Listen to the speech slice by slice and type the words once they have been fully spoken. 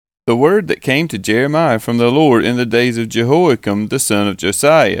The word that came to Jeremiah from the Lord in the days of Jehoiakim the son of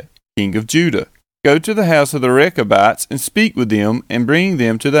Josiah, king of Judah. Go to the house of the Rechabites, and speak with them, and bring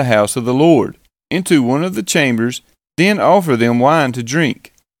them to the house of the Lord, into one of the chambers, then offer them wine to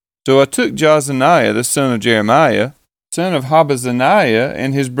drink. So I took Jozaniah the son of Jeremiah, son of Habazzaniah,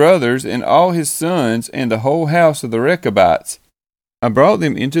 and his brothers, and all his sons, and the whole house of the Rechabites. I brought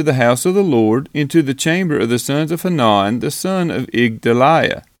them into the house of the Lord, into the chamber of the sons of Hanan, the son of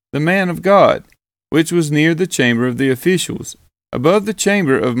Igdaliah, the man of God, which was near the chamber of the officials, above the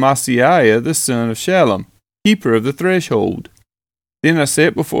chamber of Maaseiah the son of Shallum, keeper of the threshold. Then I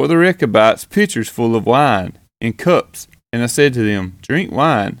set before the Rechabites pitchers full of wine, and cups, and I said to them, Drink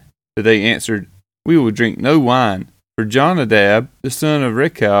wine. But they answered, We will drink no wine. For Jonadab, the son of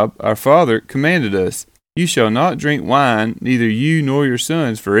Rechab, our father, commanded us, You shall not drink wine, neither you nor your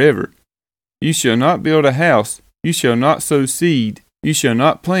sons forever. You shall not build a house, you shall not sow seed, you shall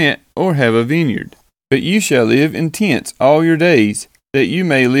not plant or have a vineyard. But you shall live in tents all your days, that you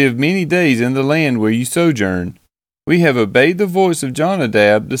may live many days in the land where you sojourn. We have obeyed the voice of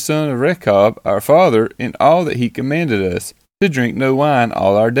Jonadab, the son of Rechab, our father, in all that he commanded us, to drink no wine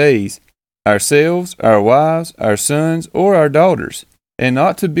all our days, ourselves, our wives, our sons, or our daughters, and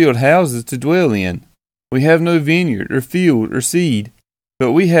not to build houses to dwell in. We have no vineyard, or field, or seed,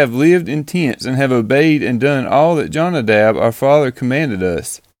 but we have lived in tents, and have obeyed and done all that Jonadab, our father, commanded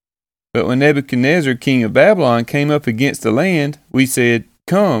us. But when Nebuchadnezzar, king of Babylon, came up against the land, we said,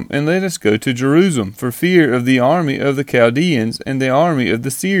 Come, and let us go to Jerusalem, for fear of the army of the Chaldeans and the army of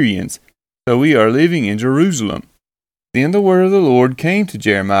the Syrians. So we are living in Jerusalem. Then the word of the Lord came to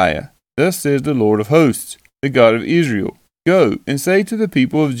Jeremiah. Thus says the Lord of hosts, the God of Israel, Go, and say to the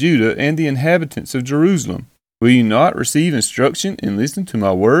people of Judah and the inhabitants of Jerusalem, Will you not receive instruction and listen to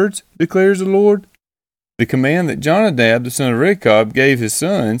my words, declares the Lord? The command that Jonadab, the son of Rechab, gave his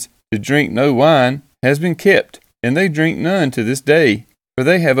sons, to drink no wine, has been kept, and they drink none to this day, for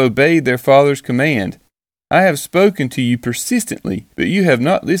they have obeyed their father's command. I have spoken to you persistently, but you have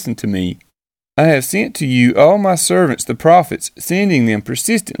not listened to me. I have sent to you all my servants the prophets, sending them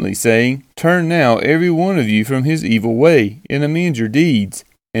persistently, saying, Turn now every one of you from his evil way, and amend your deeds,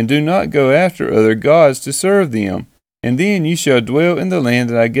 and do not go after other gods to serve them, and then you shall dwell in the land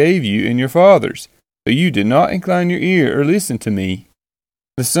that I gave you and your fathers. But you did not incline your ear or listen to me.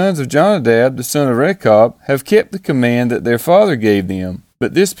 The sons of Jonadab, the son of Rechab, have kept the command that their father gave them,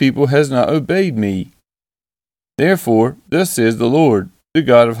 but this people has not obeyed me. Therefore, thus says the Lord, the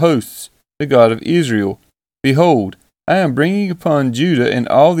God of hosts, the God of Israel, Behold, I am bringing upon Judah and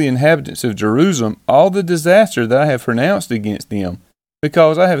all the inhabitants of Jerusalem all the disaster that I have pronounced against them,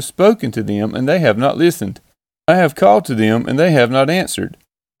 because I have spoken to them, and they have not listened. I have called to them, and they have not answered.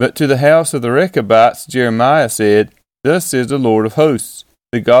 But to the house of the Rechabites Jeremiah said, Thus says the Lord of hosts,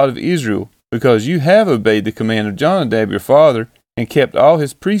 the God of Israel, because you have obeyed the command of Jonadab your father, and kept all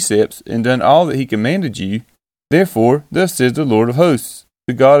his precepts, and done all that he commanded you. Therefore, thus says the Lord of hosts,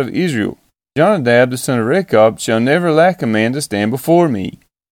 the God of Israel, Jonadab the son of Rechab shall never lack a man to stand before me.